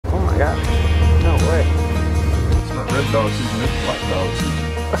dog season. It's like dog season.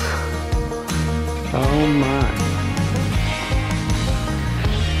 Oh my.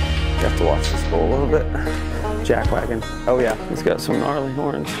 You have to watch this bull a little bit. Jackwagon. Oh yeah, he's got some gnarly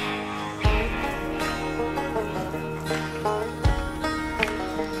horns.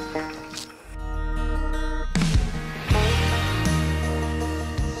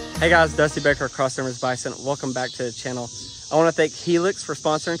 Hey guys, Dusty Baker, Cross Timbers Bison. Welcome back to the channel. I want to thank Helix for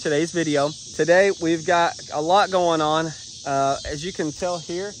sponsoring today's video. Today we've got a lot going on. As you can tell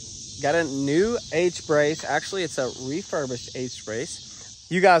here, got a new H brace. Actually, it's a refurbished H brace.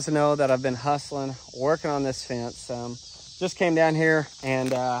 You guys know that I've been hustling, working on this fence. Just came down here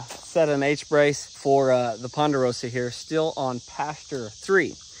and set an H brace for the Ponderosa here, still on pasture 3.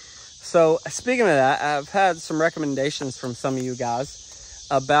 So speaking of that, I've had some recommendations from some of you guys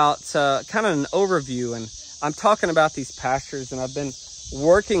about kind of an overview, and I'm talking about these pastures, and I've been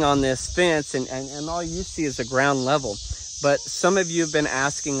working on this fence, and all you see is the ground level. But some of you have been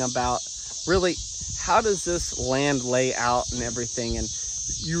asking about really how does this land lay out and everything, and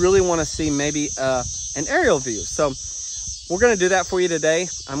you really want to see maybe an aerial view. So we're going to do that for you today.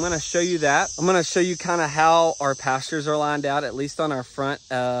 I'm going to show you that. I'm going to show you kind of how our pastures are lined out, at least on our front,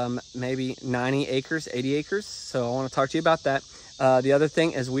 maybe 90 acres, 80 acres. So I want to talk to you about that. The other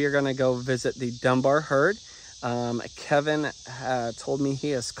thing is we are going to go visit the Dunbar herd. Kevin told me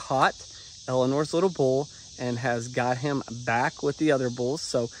he has caught Eleanor's little bull and has got him back with the other bulls.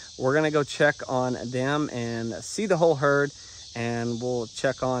 So we're going to go check on them and see the whole herd, and we'll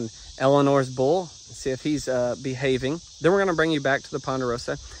check on Eleanor's bull, see if he's behaving. Then we're going to bring you back to the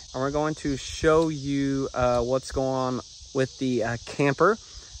Ponderosa, and we're going to show you what's going on with the camper.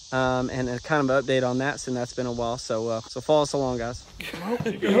 And a kind of update on that, since that's been a while. So so follow us along, guys.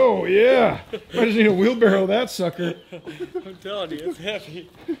 Oh yeah, I just need a wheelbarrow that sucker. I'm telling you, it's heavy.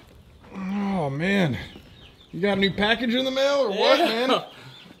 Oh man, you got a new package in the mail or what, man?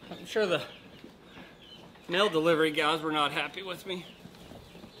 I'm sure the mail delivery guys were not happy with me.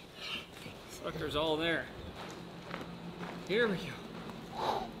 Sucker's all there. Here we go.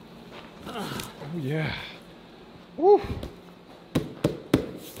 Oh yeah. Woo.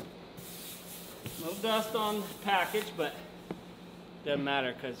 No dust on the package, but doesn't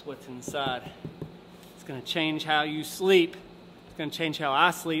matter because what's inside. It's going to change how you sleep. It's going to change how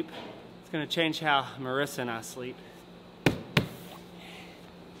I sleep. It's going to change how Marissa and I sleep.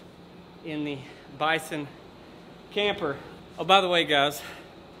 In the Bison camper. Oh, by the way, guys,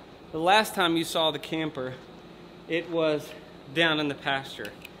 the last time you saw the camper, it was down in the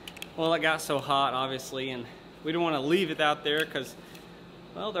pasture. Well, it got so hot, obviously, and we don't want to leave it out there because,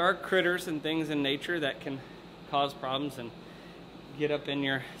 well, there are critters and things in nature that can cause problems and get up in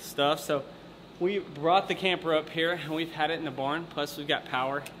your stuff. So we brought the camper up here, and we've had it in the barn. Plus we've got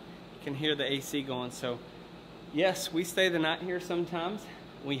power. You can hear the AC going. So yes, we stay the night here sometimes.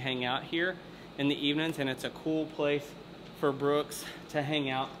 We hang out here in the evenings, and it's a cool place for Brooks to hang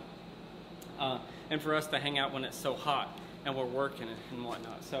out. And for us to hang out when it's so hot and we're working and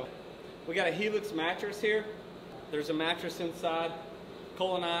whatnot. So we got a Helix mattress here. There's a mattress inside.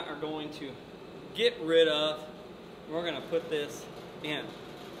 Cole and I are going to get rid of, and we're going to put this in.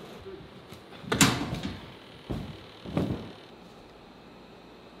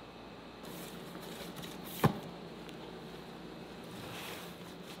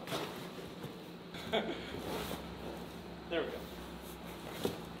 There we go.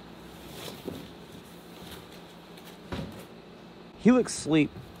 Helix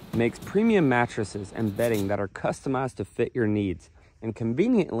Sleep makes premium mattresses and bedding that are customized to fit your needs and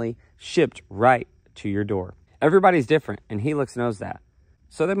conveniently shipped right to your door. Everybody's different, and Helix knows that.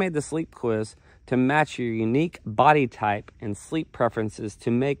 So they made the sleep quiz to match your unique body type and sleep preferences to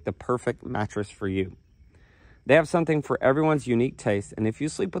make the perfect mattress for you. They have something for everyone's unique taste, and if you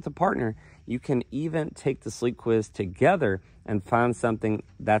sleep with a partner, you can even take the sleep quiz together and find something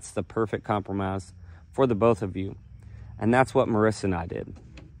that's the perfect compromise for the both of you. And that's what Marissa and I did.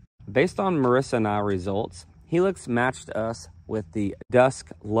 Based on Marissa and our results, Helix matched us with the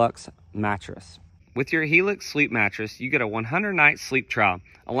Dusk Luxe mattress. With your Helix sleep mattress, you get a 100-night sleep trial,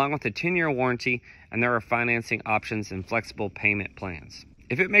 along with a 10-year warranty, and there are financing options and flexible payment plans.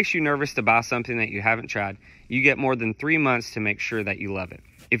 If it makes you nervous to buy something that you haven't tried, you get more than 3 months to make sure that you love it.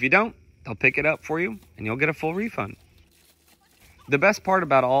 If you don't, they'll pick it up for you, and you'll get a full refund. The best part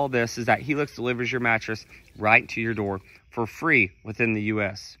about all this is that Helix delivers your mattress right to your door for free within the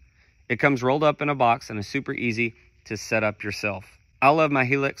U.S. It comes rolled up in a box and is super easy to set up yourself. I love my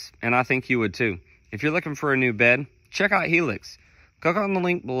Helix, and I think you would too. If you're looking for a new bed, check out Helix. Click on the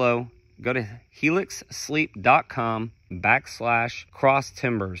link below. Go to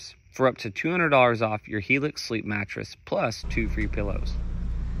helixsleep.com/crosstimbers for up to $200 off your Helix Sleep mattress plus 2 free pillows.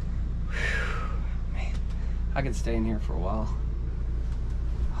 Whew, man, I could stay in here for a while.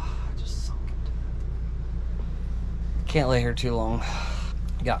 I just sunk it. Can't lay here too long.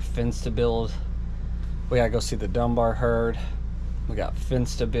 Got fence to build. We gotta go see the Dunbar herd. We got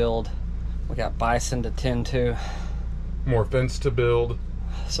fence to build. We got bison to tend to. More fence to build.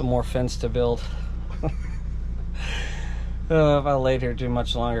 Some more fence to build. If I laid here too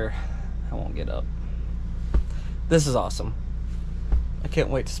much longer, I won't get up. This is awesome. I can't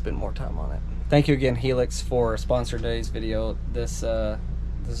wait to spend more time on it. Thank you again, Helix, for sponsoring today's video. This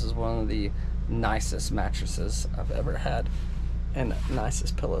is one of the nicest mattresses I've ever had, and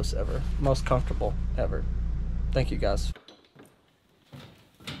nicest pillows ever. Most comfortable ever. Thank you, guys.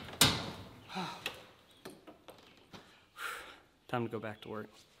 Time to go back to work.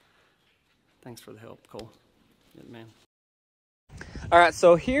 Thanks for the help, Cole. Good man. All right,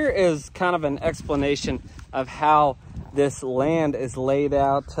 so here is kind of an explanation of how this land is laid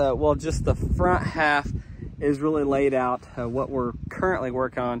out. Well, just the front half is really laid out, what we're currently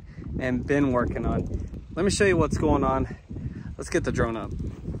working on and been working on. Let me show you what's going on. Let's get the drone up.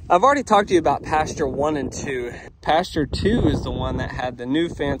 I've already talked to you about pasture 1 and 2. Pasture 2 is the one that had the new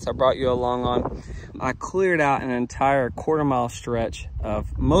fence I brought you along on. I cleared out an entire quarter-mile stretch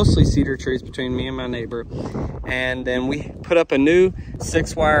of mostly cedar trees between me and my neighbor. And then we put up a new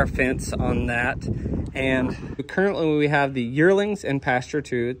 6-wire fence on that. And currently we have the yearlings in pasture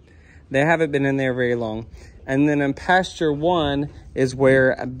 2. They haven't been in there very long. And then in pasture 1 is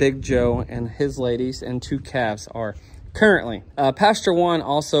where Big Joe and his ladies and 2 calves are currently. Pasture 1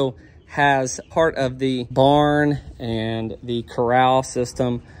 also has part of the barn and the corral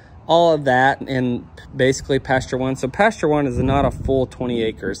system, all of that in basically pasture 1. So pasture 1 is not a full 20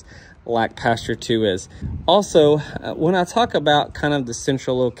 acres like pasture 2 is. Also, when I talk about kind of the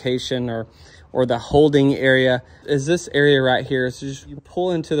central location or the holding area, is this area right here. So just you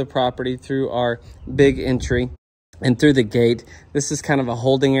pull into the property through our big entry and through the gate. This is kind of a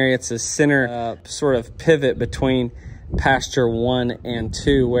holding area. It's a center sort of pivot between pasture 1 and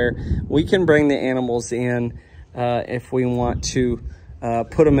 2, where we can bring the animals in if we want to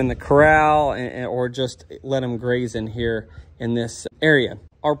put them in the corral or just let them graze in here in this area.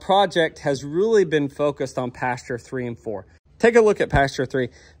 Our project has really been focused on pasture 3 and 4. Take a look at pasture 3.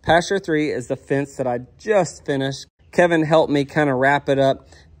 Pasture 3 is the fence that I just finished. Kevin helped me kind of wrap it up,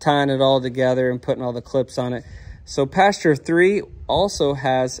 tying it all together and putting all the clips on it. So pasture 3 also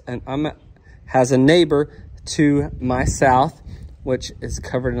has a neighbor to my south, which is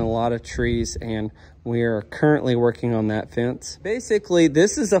covered in a lot of trees, and we are currently working on that fence. Basically,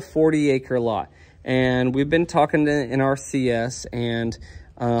 this is a 40-acre lot, and we've been talking to NRCS, and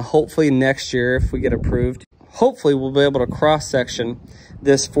hopefully next year, if we get approved, hopefully we'll be able to cross-section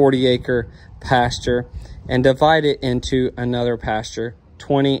this 40-acre pasture and divide it into another pasture,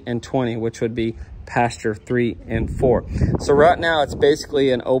 20 and 20, which would be pasture 3 and 4. So right now it's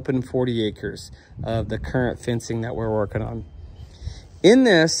basically an open 40 acres of the current fencing that we're working on. In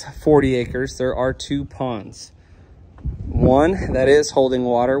this 40 acres, there are 2 ponds. One that is holding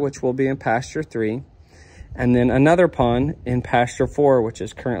water, which will be in pasture 3, and then another pond in pasture 4, which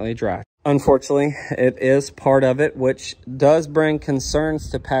is currently dry. Unfortunately, it is part of it, which does bring concerns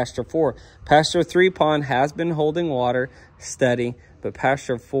to pasture 4. Pasture 3 pond has been holding water steady, but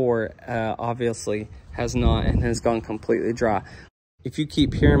pasture 4 obviously has not and has gone completely dry. If you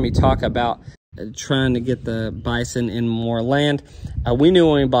keep hearing me talk about trying to get the bison in more land, we knew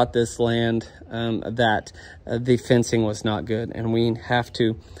when we bought this land that the fencing was not good, and we have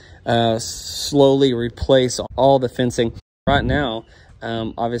to slowly replace all the fencing. Right now,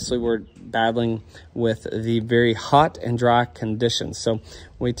 obviously we're battling with the very hot and dry conditions. So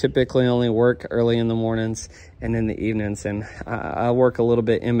we typically only work early in the mornings and in the evenings. And I work a little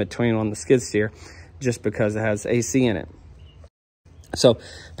bit in between on the skid steer just because it has AC in it. So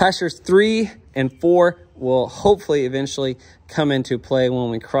pastures 3 and 4 will hopefully eventually come into play when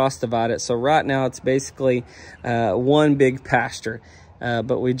we cross divide it. So right now it's basically one big pasture,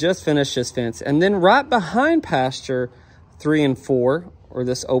 but we just finished this fence. And then right behind pasture 3 and 4, or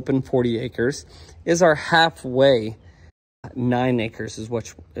this open 40 acres, is our halfway 9 acres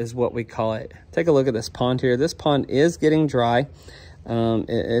is what we call it. Take a look at this pond here. This pond is getting dry.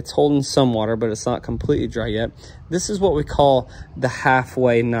 It's holding some water, but it's not completely dry yet. This is what we call the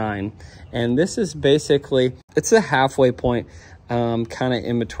halfway 9. And this is basically, it's a halfway point kind of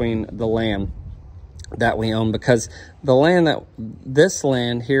in between the land that we own, because this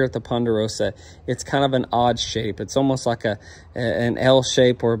land here at the Ponderosa, it's kind of an odd shape. It's almost like an L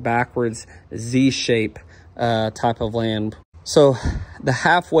shape or backwards Z shape type of land. So the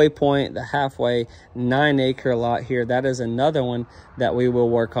halfway point, the halfway 9-acre lot here, that is another one that we will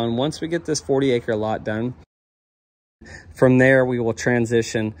work on once we get this 40-acre lot done. From there, we will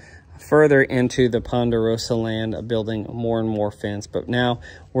transition further into the Ponderosa land, building more and more fence. But now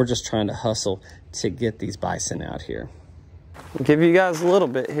we're just trying to hustle to get these bison out here. I'll give you guys a little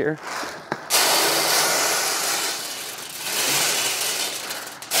bit here.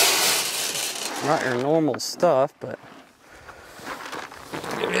 Not your normal stuff, but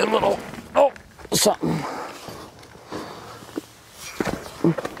give you a little, oh, something.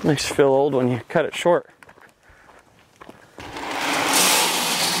 Makes you feel old when you cut it short.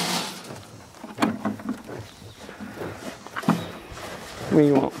 What do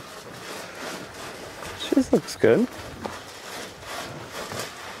you want? She looks good.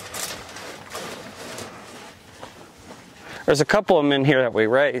 There's a couple of them in here that we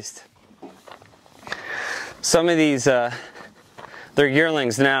raised. Some of these, they're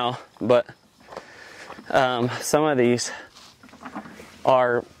yearlings now, but some of these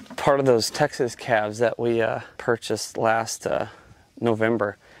are part of those Texas calves that we purchased last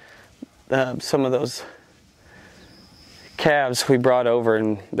November. Some of those calves we brought over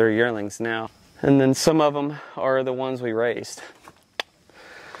and they're yearlings now. And then some of them are the ones we raised.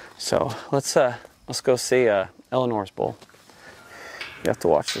 So let's go see Eleanor's bull. You have to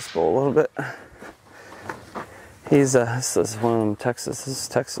watch this bull a little bit. He's this is one of them Texas. This is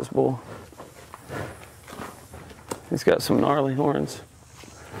Texas bull. He's got some gnarly horns.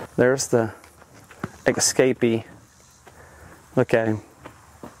 There's the escapee. Look at him.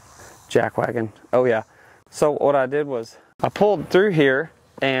 Jackwagon. Oh yeah. So what I did was I pulled through here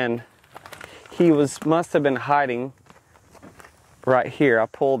and he must have been hiding right here. I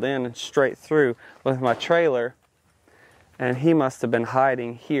pulled in and straight through with my trailer and he must have been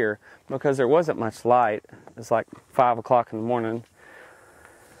hiding here because there wasn't much light. It's like 5 o'clock in the morning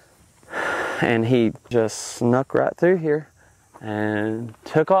and he just snuck right through here and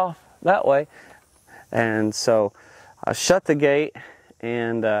took off that way. And so I shut the gate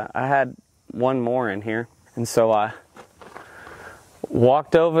and I had one more in here. And so I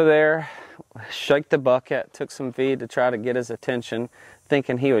walked over there, shook the bucket, took some feed to try to get his attention,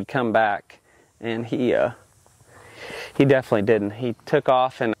 thinking he would come back. And he definitely didn't. He took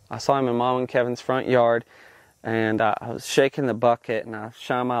off and I saw him in Mom and Kevin's front yard and I was shaking the bucket and I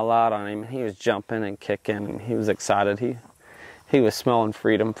shined my light on him and he was jumping and kicking and he was excited. He was smelling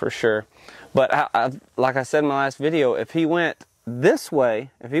freedom for sure. But like I said in my last video, if he went this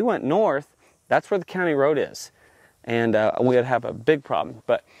way, if he went north, that's where the county road is, and we would have a big problem.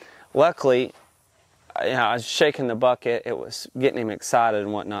 But luckily, I was shaking the bucket. It was getting him excited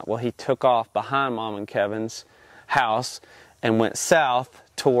and whatnot. Well, he took off behind Mom and Kevin's house and went south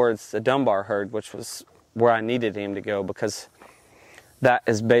towards the Dunbar herd, which was where I needed him to go because that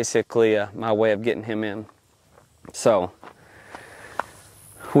is basically my way of getting him in. So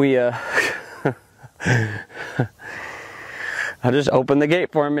we I just opened the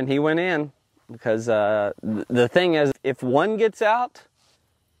gate for him and he went in. Because the thing is, if one gets out,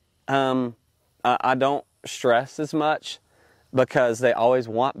 I don't stress as much because they always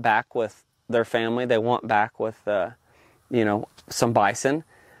want back with their family. They want back with, you know, some bison.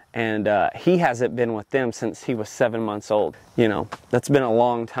 And he hasn't been with them since he was 7 months old. You know, that's been a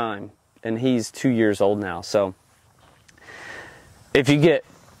long time. And he's 2 years old now. So if you get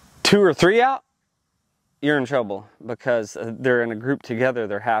 2 or 3 out, you're in trouble because they're in a group together,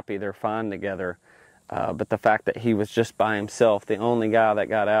 they're happy, they're fine together. But the fact that he was just by himself, the only guy that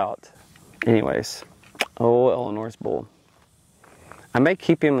got out. Anyways, oh, Eleanor's bull. I may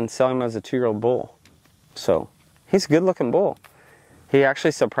keep him and sell him as a 2-year-old bull. So, he's a good looking bull. He actually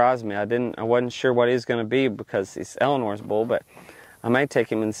surprised me. I wasn't sure what he was going to be because he's Eleanor's bull, but I may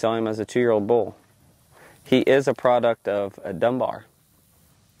take him and sell him as a 2-year-old bull. He is a product of a Dunbar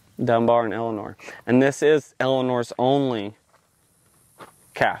and Eleanor. And this is Eleanor's only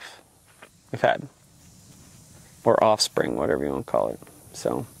calf we've had. Or offspring, whatever you want to call it.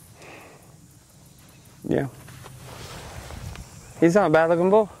 So, yeah. He's not a bad looking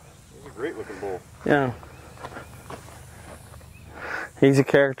bull. He's a great looking bull. Yeah. He's a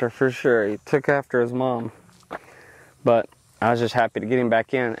character for sure. He took after his mom. But I was just happy to get him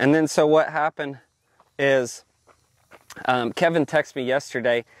back in. And then so what happened is Kevin texted me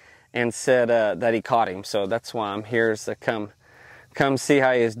yesterday and said that he caught him. So that's why I'm here, is to come see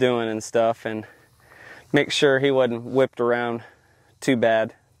how he's doing and stuff and make sure he wasn't whipped around too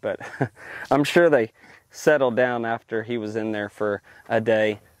bad. But I'm sure they settled down after he was in there for a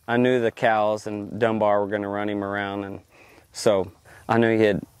day. I knew the cows and Dunbar were going to run him around, and so I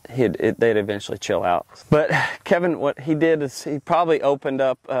knew they'd eventually chill out. But Kevin, what he did is he probably opened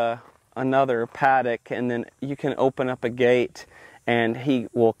up another paddock, and then you can open up a gate and he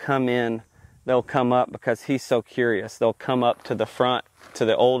will come in. They'll come up because he's so curious. They'll come up to the front, to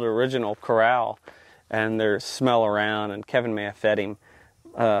the old original corral, and they'll smell around, and Kevin may have fed him.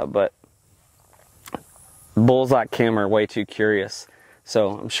 But bulls like him are way too curious.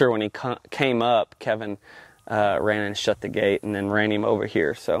 So I'm sure when he came up, Kevin ran and shut the gate and then ran him over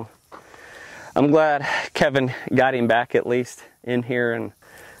here. So I'm glad Kevin got him back at least in here and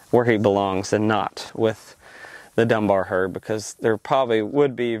where he belongs, and not with the Dunbar herd, because there probably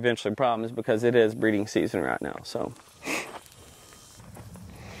would be eventually problems because it is breeding season right now. So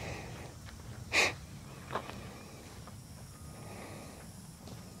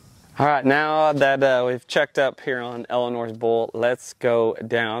all right, now that we've checked up here on Eleanor's bull, let's go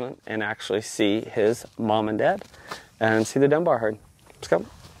down and actually see his mom and dad and see the Dunbar herd. Let's go.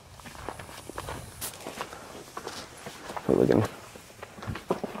 Hooligan.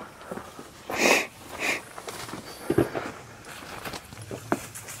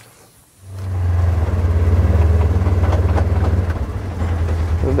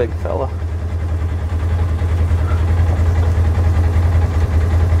 The big fella.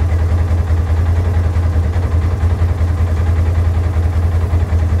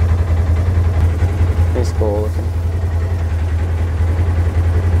 He's cool looking.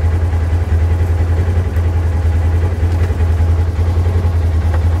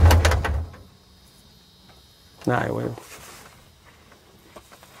 Nah, he will.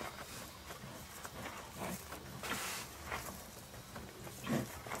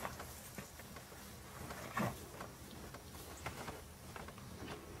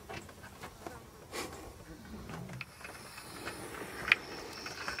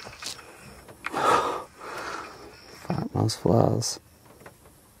 Those flies.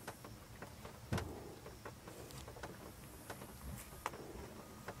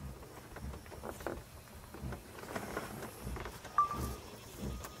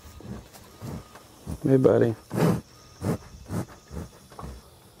 Hey, buddy.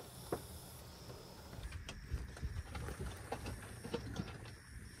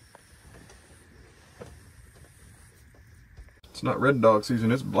 It's not red dog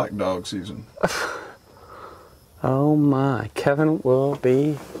season, it's black dog season. Oh my, Kevin will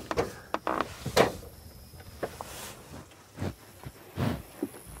be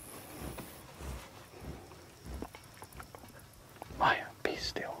Maya, be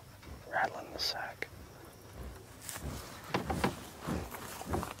still, rattling the sack.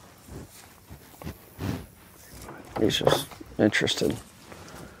 He's just interested.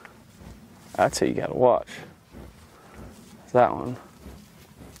 That's who you gotta watch. It's that one.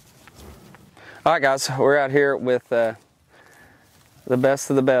 All right, guys, we're out here with the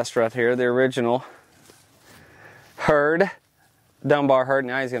best of the best right here, the original herd, Dunbar herd.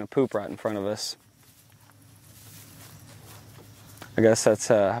 Now he's gonna poop right in front of us. I guess that's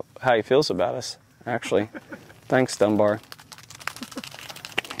how he feels about us, actually. Thanks, Dunbar.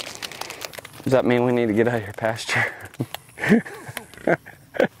 Does that mean we need to get out of your pasture?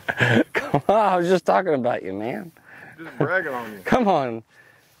 Come on, I was just talking about you, man. Just bragging on you. Come on.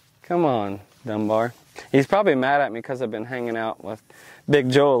 Come on, Dunbar. He's probably mad at me because I've been hanging out with Big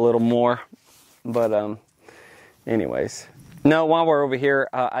Joe a little more. But anyways. No, while we're over here,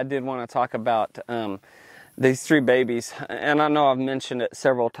 I did want to talk about these three babies. And I know I've mentioned it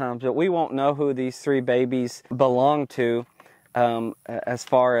several times, but we won't know who these three babies belong to as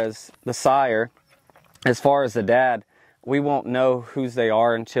far as the sire. As far as the dad, we won't know whose they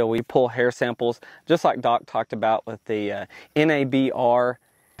are until we pull hair samples, just like Doc talked about with the NABR,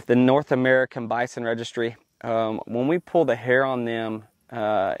 the North American Bison Registry. When we pull the hair on them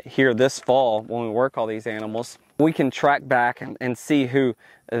here this fall, when we work all these animals, we can track back and see who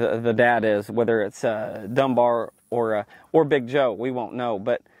the dad is, whether it's Dunbar or Big Joe. We won't know.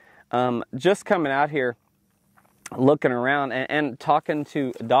 But just coming out here, looking around and talking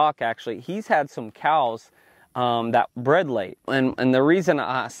to Doc, actually, he's had some cows that bred late. And the reason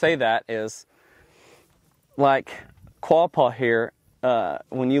I say that is, like Quapaw here,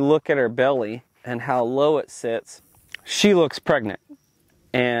 when you look at her belly and how low it sits, she looks pregnant.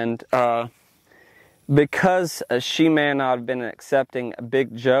 And because she may not have been accepting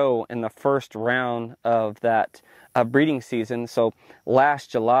Big Joe in the first round of that breeding season, so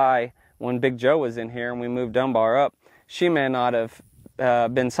last July when Big Joe was in here and we moved Dunbar up, she may not have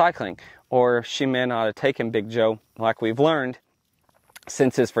been cycling, or she may not have taken Big Joe, like we've learned,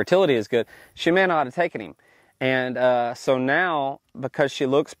 since his fertility is good, she may not have taken him. And so now, because she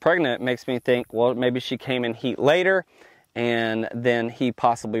looks pregnant, it makes me think, well, maybe she came in heat later, and then he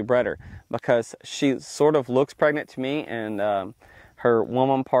possibly bred her, because she sort of looks pregnant to me, and her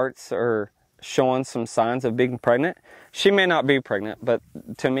woman parts are showing some signs of being pregnant. She may not be pregnant, but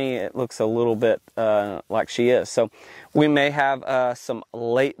to me it looks a little bit like she is. So we may have some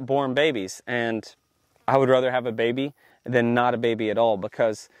late born babies, and I would rather have a baby than not a baby at all,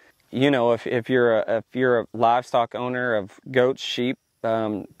 because you know, if you're a livestock owner of goats, sheep,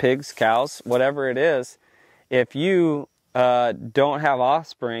 pigs, cows, whatever it is, if you don't have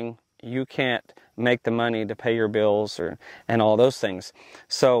offspring, you can't make the money to pay your bills and all those things.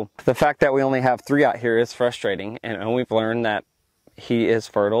 So the fact that we only have 3 out here is frustrating, and we've learned that he is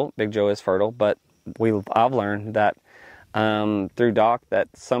fertile, Big Joe is fertile, but I've learned that through Doc that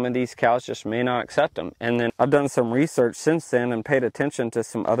some of these cows just may not accept them. And then I've done some research since then and paid attention to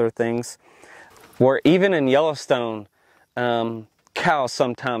some other things where even in Yellowstone, cows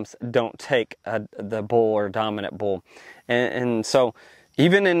sometimes don't take the bull or dominant bull. And so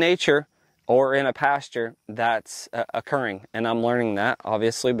even in nature or in a pasture, that's occurring. And I'm learning that,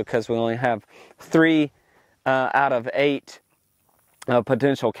 obviously, because we only have 3 out of 8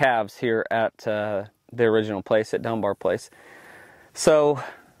 potential calves here at the original place at Dunbar Place. So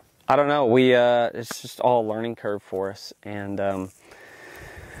I don't know, it's just all a learning curve for us, and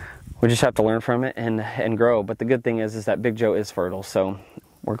we just have to learn from it and grow. But the good thing is that Big Joe is fertile, so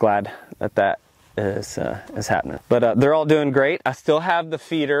we're glad that is happening. But they're all doing great. I still have the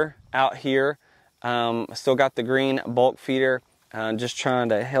feeder out here. I still got the green bulk feeder. Just trying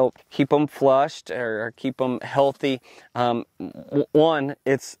to help keep them flushed or keep them healthy. One,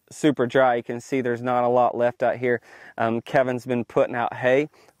 it's super dry. You can see there's not a lot left out here. Kevin's been putting out hay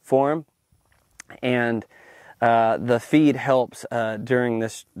for them, and the feed helps during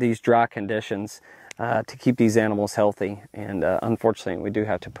these dry conditions to keep these animals healthy. And unfortunately, we do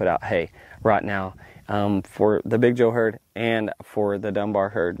have to put out hay right now for the Big Joe herd and for the Dunbar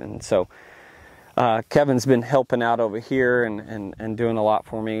herd. And so Kevin's been helping out over here and doing a lot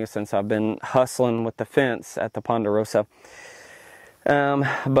for me since I've been hustling with the fence at the Ponderosa.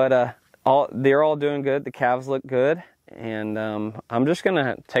 But they're all doing good. The calves look good. And I'm just going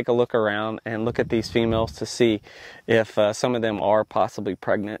to take a look around and look at these females to see if some of them are possibly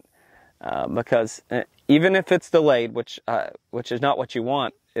pregnant. Because even if it's delayed, which is not what you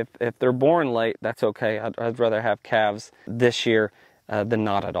want, if they're born late, that's okay. I'd rather have calves this year than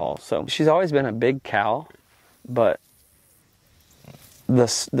not at all. So she's always been a big cow, but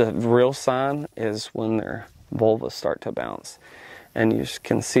the real sign is when their vulvas start to bounce, and you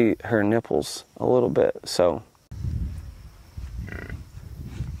can see her nipples a little bit. So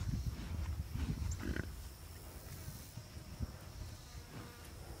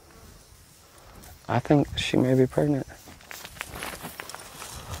I think she may be pregnant.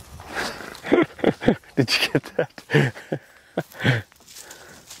 Did you get that?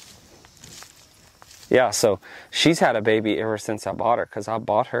 Yeah, so she's had a baby ever since I bought her, because I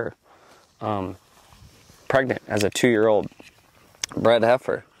bought her pregnant as a 2-year-old bred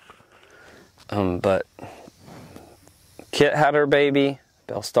heifer. But Kit had her baby,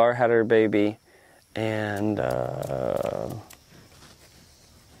 Belle Star had her baby, and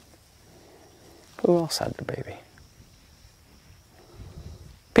who else had their baby?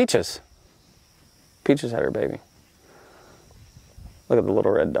 Peaches. Peaches had her baby. Look at the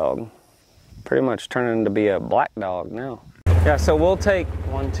little red dog. Pretty much turning into be a black dog now. Yeah, so we'll take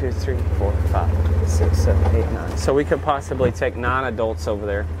 1, 2, 3, 4, 5, 6, 7, 8, 9. So we could possibly take 9 adults over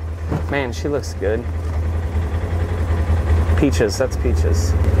there. Man, she looks good. Peaches, that's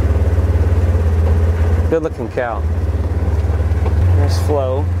Peaches. Good looking cow. There's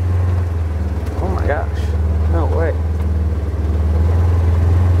Flo. Oh my gosh, no way.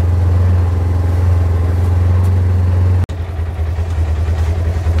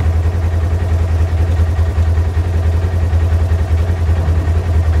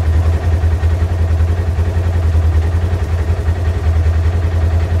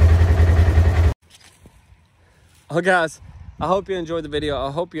 Well guys, I hope you enjoyed the video.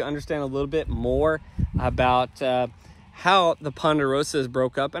 I hope you understand a little bit more about how the Ponderosas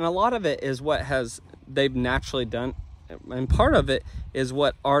broke up, and a lot of it is what they've naturally done, and part of it is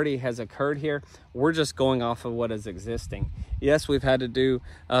what already has occurred here. We're just going off of what is existing. Yes, we've had to do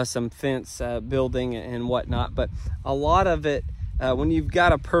some fence building and whatnot, but a lot of it, when you've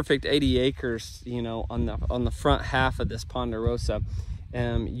got a perfect 80 acres, you know, on the front half of this Ponderosa,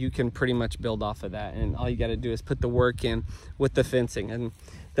 you can pretty much build off of that, and all you got to do is put the work in with the fencing, and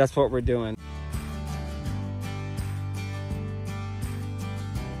that's what we're doing.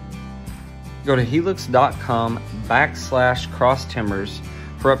 Go to helix.com/crosstimbers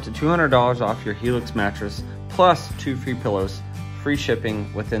for up to $200 off your Helix mattress, plus plus 2 free pillows, free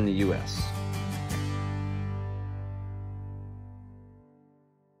shipping within the US.